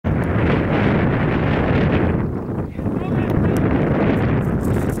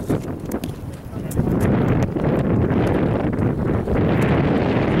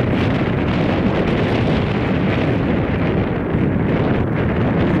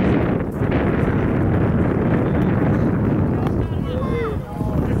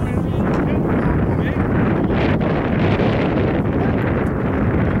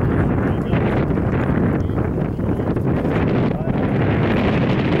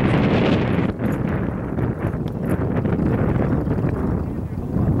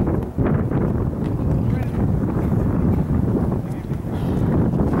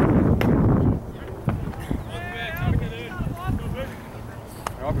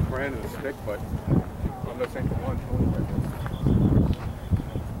grand in a stick, but I'm not saying for one.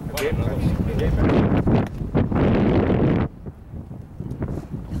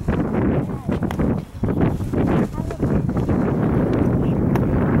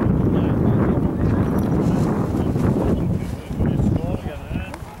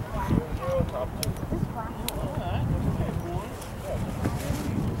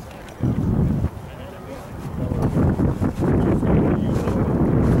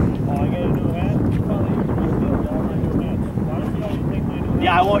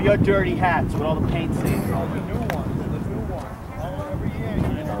 Yeah, I want your dirty hats with all the paint stains. The new one. Every year you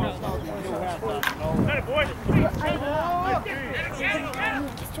new hats on.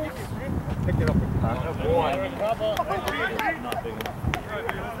 Pick it up with one. Not big enough.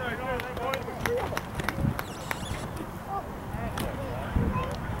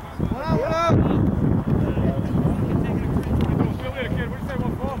 What up?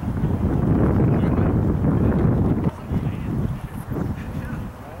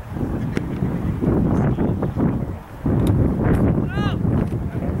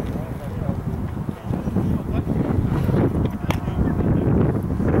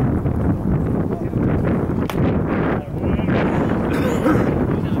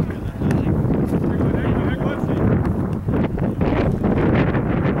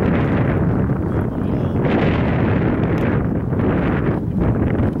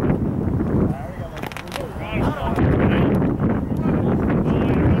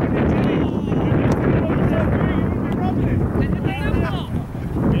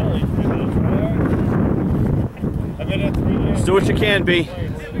 Just do what you can, B.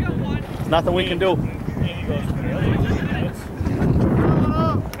 There's nothing we can do.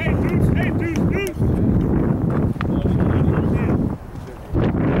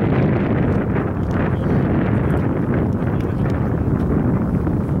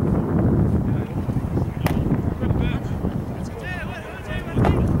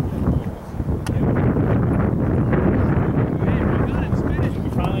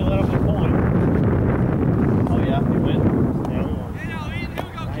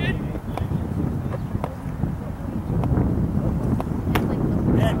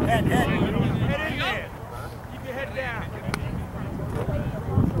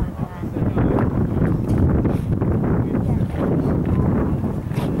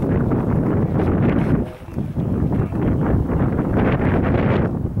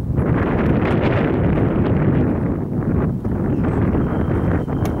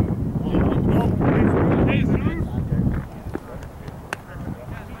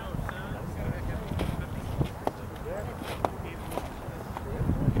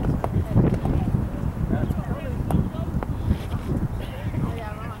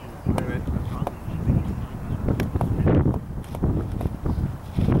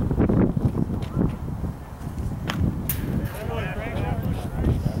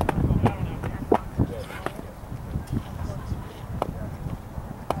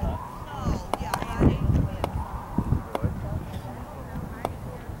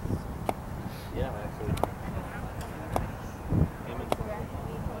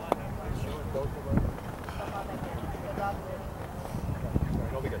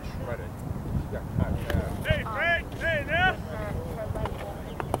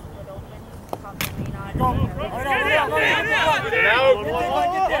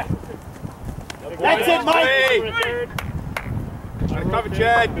 That's it, Mike. Cover,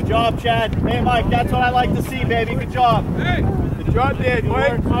 Chad. Good job, Chad. Hey, Mike, that's what I like to see, baby. Good job. Hey, good job, Dad. Good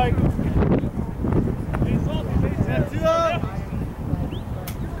work, Mike. That's it up.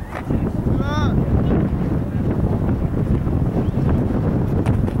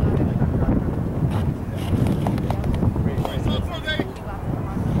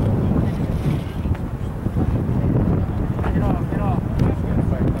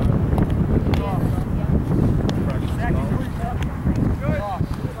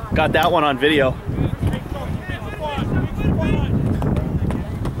 Got that one on video.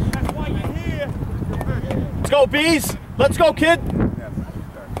 Let's go, bees. Let's go, kid.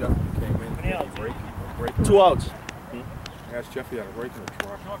 2 outs. Ask Jeffy how to break in the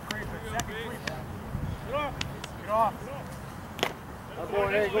truck. Get off.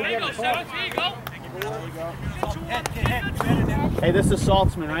 Hey, this is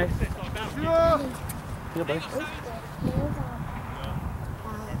Saltzman, right? Yeah, buddy.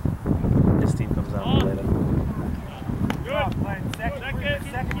 This team comes out later. Good. Second.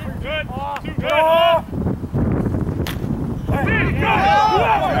 Good.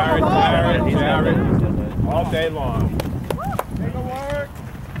 Jared. All day long. Take a work.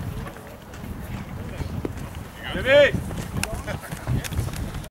 Jimmy.